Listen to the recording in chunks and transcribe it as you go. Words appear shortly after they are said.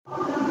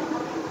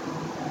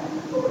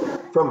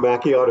From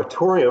Mackey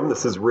Auditorium,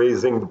 this is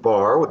Raising the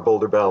Bar with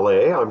Boulder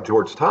Ballet. I'm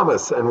George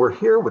Thomas, and we're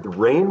here with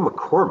Rainn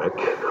McCormack,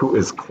 who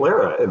is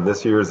Clara in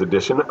this year's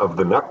edition of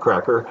the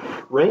Nutcracker.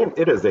 Rainn,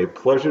 it is a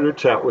pleasure to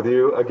chat with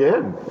you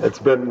again. It's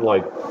been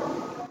like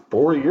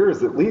 4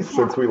 years at least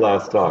since we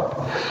last talked.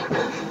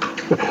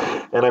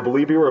 And I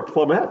believe you were a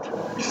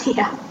plumette.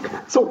 Yeah.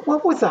 So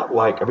what was that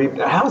like? I mean,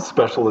 how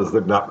special is the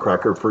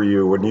Nutcracker for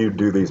you when you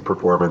do these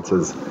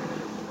performances?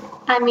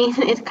 I mean,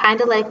 it's kind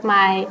of like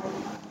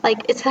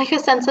it's like a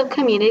sense of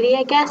community,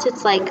 I guess.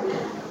 It's like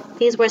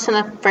these were some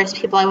of the first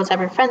people I was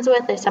ever friends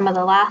with. They're some of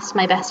the last,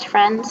 my best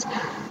friends.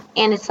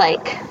 And it's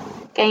like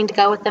getting to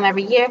go with them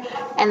every year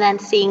and then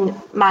seeing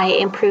my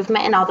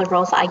improvement in all the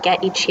roles I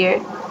get each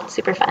year.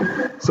 Super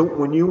fun. So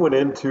when you went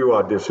into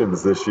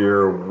auditions this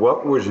year,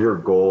 what was your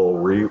goal?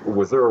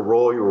 Was there a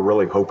role you were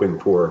really hoping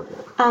for?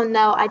 Oh,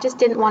 no, I just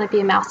didn't want to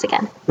be a mouse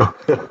again.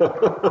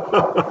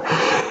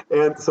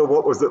 And so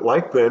what was it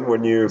like then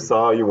when you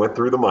went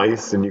through the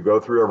mice and you go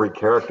through every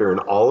character and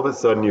all of a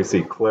sudden you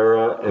see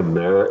Clara and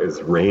there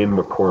is Rainn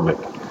McCormack?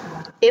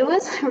 It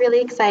was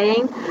really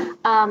exciting.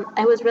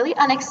 It was really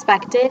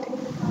unexpected.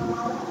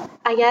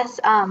 I guess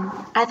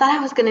I thought I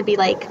was going to be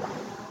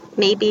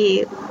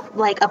maybe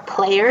a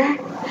player,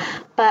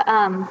 but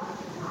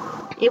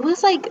it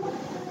was like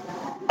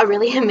a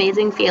really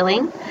amazing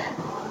feeling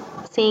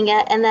seeing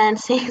it and then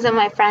seeing some of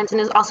my friends,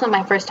 and it was also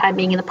my first time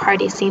being in the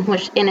party scene,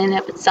 which in and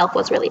of itself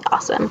was really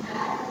awesome.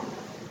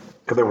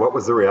 And then what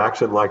was the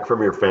reaction like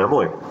from your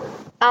family?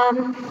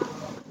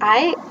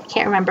 I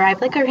can't remember. I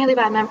have a really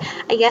bad memory.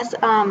 I guess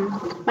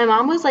my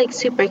mom was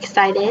super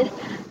excited.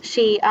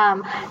 She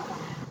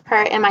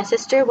her and my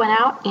sister went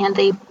out and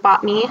they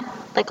bought me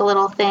a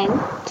little thing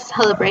to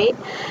celebrate,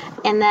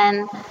 and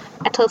then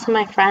I told some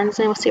of my friends,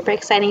 and it was super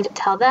exciting to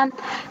tell them.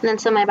 And then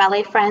some of my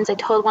ballet friends, I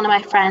told one of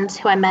my friends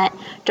who I met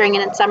during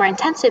a summer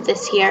intensive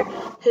this year,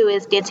 who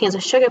is dancing as a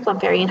sugar plum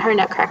fairy in her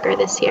Nutcracker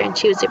this year, and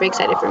she was super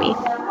excited for me.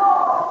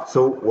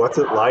 So what's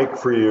it like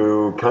for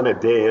you kind of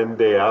day in,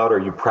 day out? Are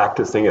you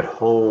practicing at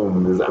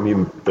home? I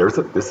mean,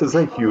 this is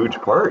a huge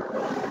part.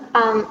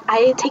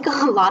 I take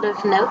a lot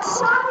of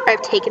notes, or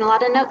I've taken a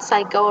lot of notes, so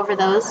I go over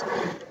those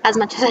as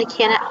much as I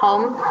can at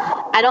home.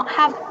 I don't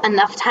have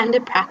enough time to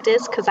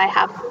practice because I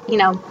have,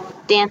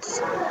 dance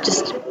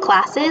just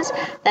classes,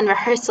 then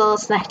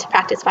rehearsals, and I have to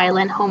practice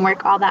violin,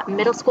 homework, all that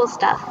middle school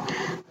stuff.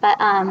 But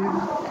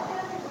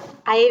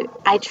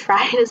I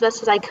tried as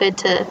best as I could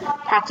to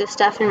practice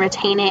stuff and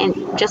retain it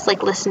and just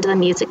listen to the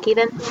music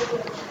even.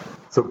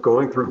 So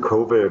going through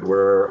COVID,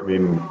 where, I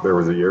mean, there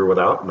was a year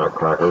without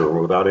Nutcracker,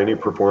 without any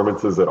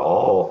performances at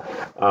all,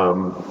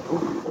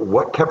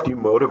 what kept you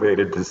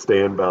motivated to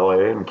stay in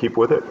ballet and keep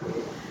with it?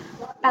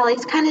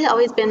 Ballet's kind of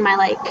always been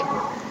my,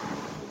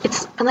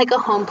 it's a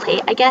home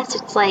plate. I guess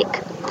it's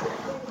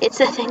it's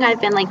a thing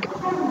I've been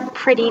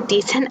pretty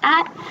decent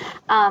at,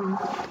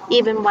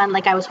 even when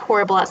I was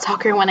horrible at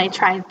soccer when I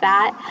tried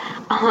that.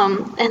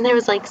 And there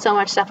was so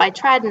much stuff I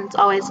tried, and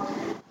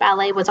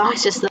ballet was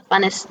always just the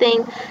funnest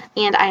thing,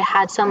 and I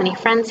had so many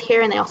friends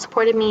here and they all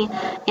supported me,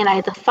 and I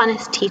had the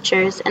funnest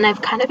teachers, and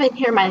I've kind of been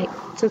here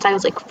since I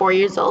was 4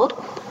 years old,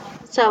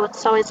 so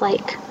it's always I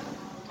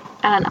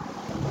don't know.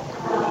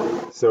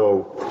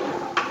 So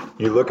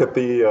you look at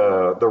the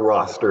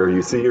roster,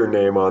 you see your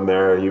name on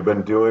there, you've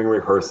been doing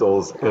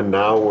rehearsals, and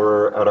now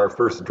we're at our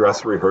first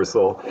dress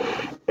rehearsal,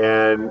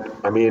 and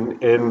I mean,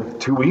 in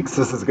 2 weeks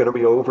this is going to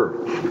be over.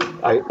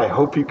 I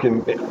hope you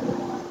can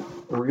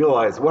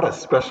realize what a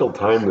special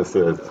time this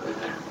is.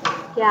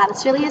 Yeah,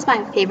 this really is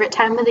my favorite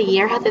time of the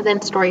year other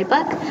than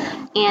Storybook,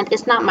 and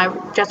it's not my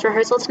dress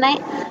rehearsal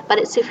tonight, but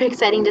it's super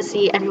exciting to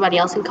see everybody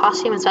else in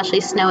costume, especially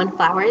Snow and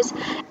Flowers,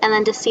 and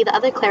then to see the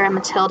other Clara,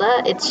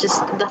 Matilda. It's just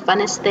the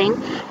funnest thing,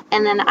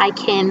 and then I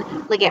can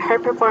look at her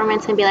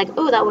performance and be like,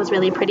 oh, that was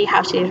really pretty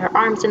how she did her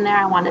arms in there,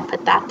 I want to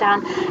put that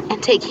down,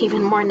 and take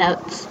even more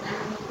notes.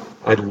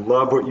 I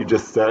love what you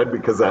just said,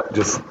 because that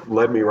just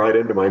led me right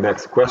into my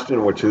next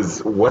question, which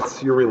is,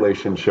 what's your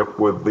relationship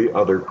with the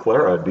other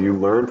Clara? Do you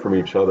learn from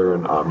each other?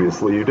 And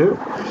obviously you do.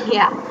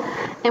 Yeah,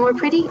 and we're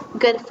pretty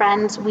good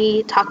friends.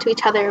 We talk to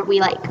each other.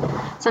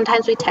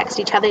 Sometimes we text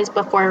each other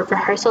before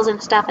rehearsals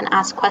and stuff and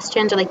ask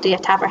questions, or do you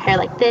have to have our hair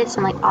like this,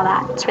 and all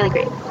that. It's really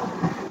great.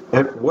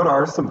 And what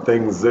are some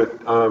things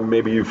that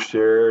maybe you've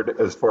shared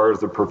as far as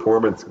the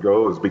performance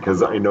goes?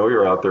 Because I know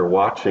you're out there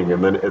watching,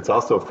 and then it's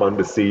also fun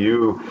to see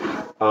you,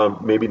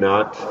 maybe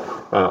not,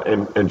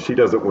 and she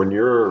does it when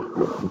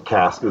your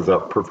cast is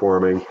up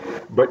performing,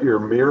 but you're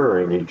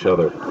mirroring each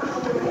other.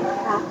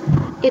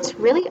 It's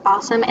really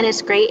awesome, and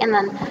it's great, and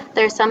then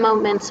there's some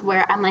moments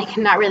where I'm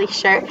not really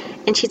sure,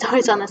 and she's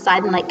always on the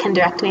side and can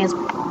direct me as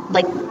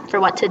for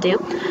what to do,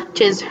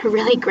 which is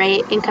really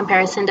great in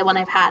comparison to when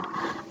I've had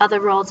other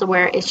roles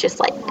where it's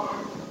just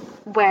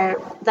where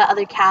the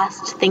other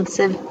cast thinks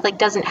of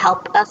doesn't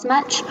help as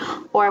much,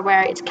 or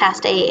where it's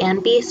cast A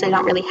and B, so you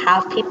don't really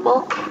have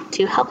people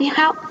to help you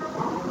out.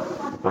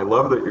 I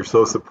love that you're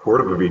so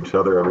supportive of each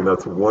other. I mean,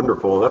 that's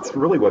wonderful, and that's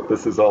really what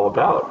this is all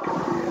about.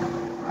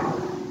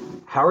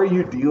 How are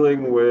you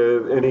dealing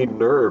with any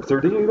nerves,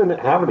 or do you even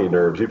have any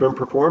nerves? You've been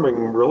performing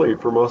really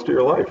for most of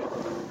your life.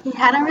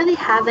 Yeah, I don't really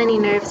have any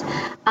nerves.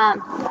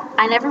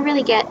 I never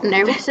really get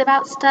nervous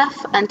about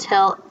stuff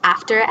until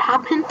after it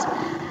happened.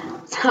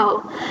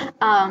 So,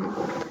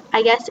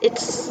 I guess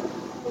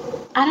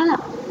I don't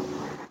know.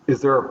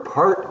 Is there a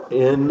part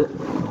in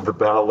the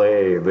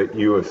ballet that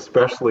you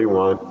especially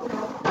want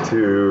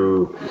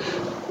to,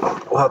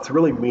 well, it's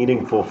really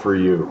meaningful for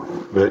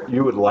you, that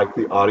you would like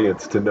the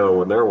audience to know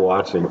when they're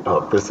watching,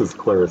 oh, this is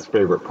Clara's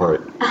favorite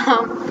part?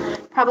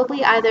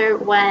 Probably either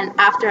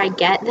after I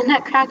get the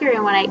Nutcracker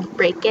and when I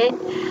break it,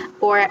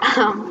 or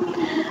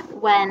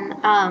when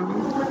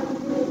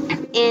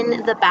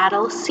in the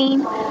battle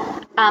scene,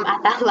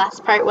 at that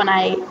last part when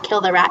I kill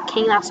the Rat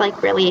King. That's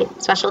like really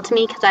special to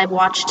me because I've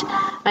watched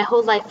my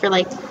whole life for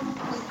like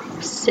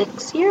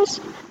 6 years,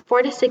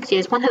 4 to 6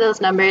 years, one of those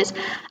numbers.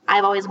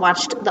 I've always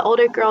watched the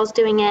older girls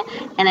doing it,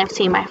 and I've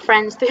seen my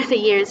friends through the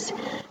years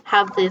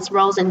have these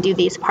roles and do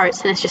these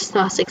parts, and it's just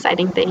the most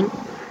exciting thing.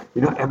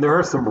 And there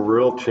are some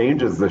real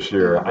changes this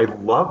year. I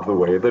love the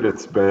way that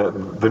it's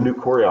been, the new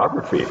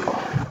choreography.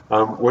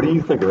 What do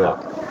you think of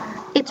that?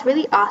 It's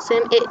really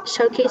awesome.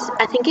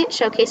 I think it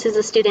showcases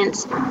the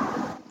students'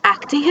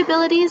 acting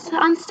abilities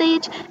on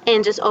stage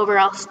and just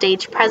overall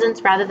stage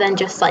presence rather than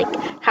just like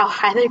how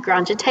high their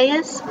grand jeté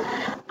is.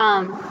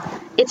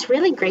 It's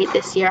really great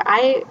this year.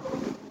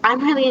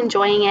 I'm really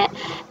enjoying it,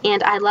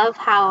 and I love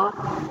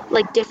how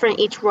like different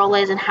each role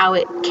is and how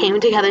it came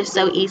together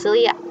so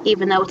easily,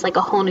 even though it's like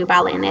a whole new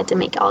ballet and they had to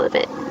make all of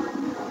it.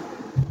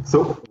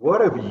 So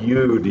what of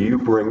you do you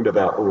bring to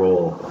that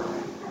role?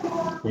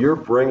 You're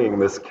bringing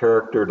this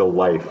character to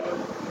life.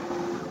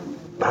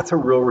 That's a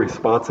real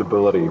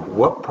responsibility.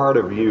 What part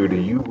of you do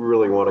you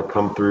really want to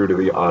come through to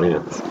the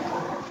audience?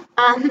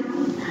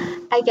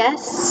 I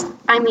guess,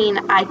 I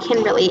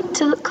can relate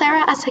to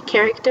Clara as a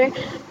character.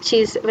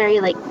 She's very,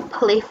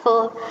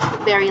 playful,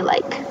 very,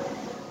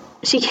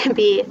 she can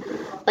be,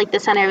 the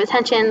center of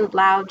attention,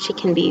 loud, she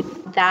can be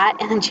that,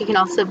 and then she can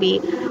also be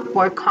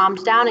more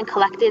calmed down and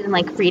collected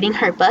and, reading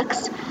her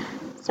books.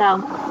 So,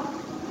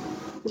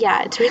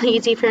 yeah, it's really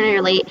easy for me to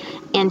relate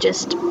and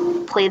just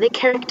play the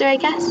character, I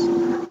guess.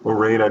 Well,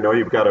 Rainn, I know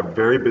you've got a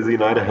very busy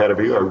night ahead of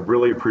you. I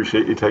really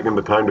appreciate you taking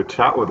the time to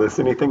chat with us.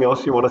 Anything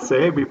else you want to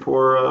say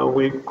before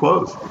we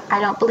close? I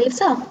don't believe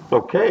so.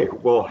 Okay,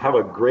 well, have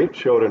a great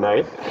show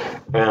tonight.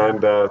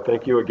 And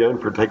thank you again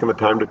for taking the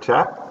time to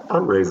chat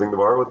on Raising the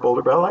Bar with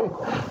Boulder Ballet.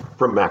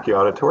 From Mackey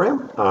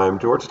Auditorium, I'm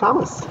George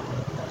Thomas.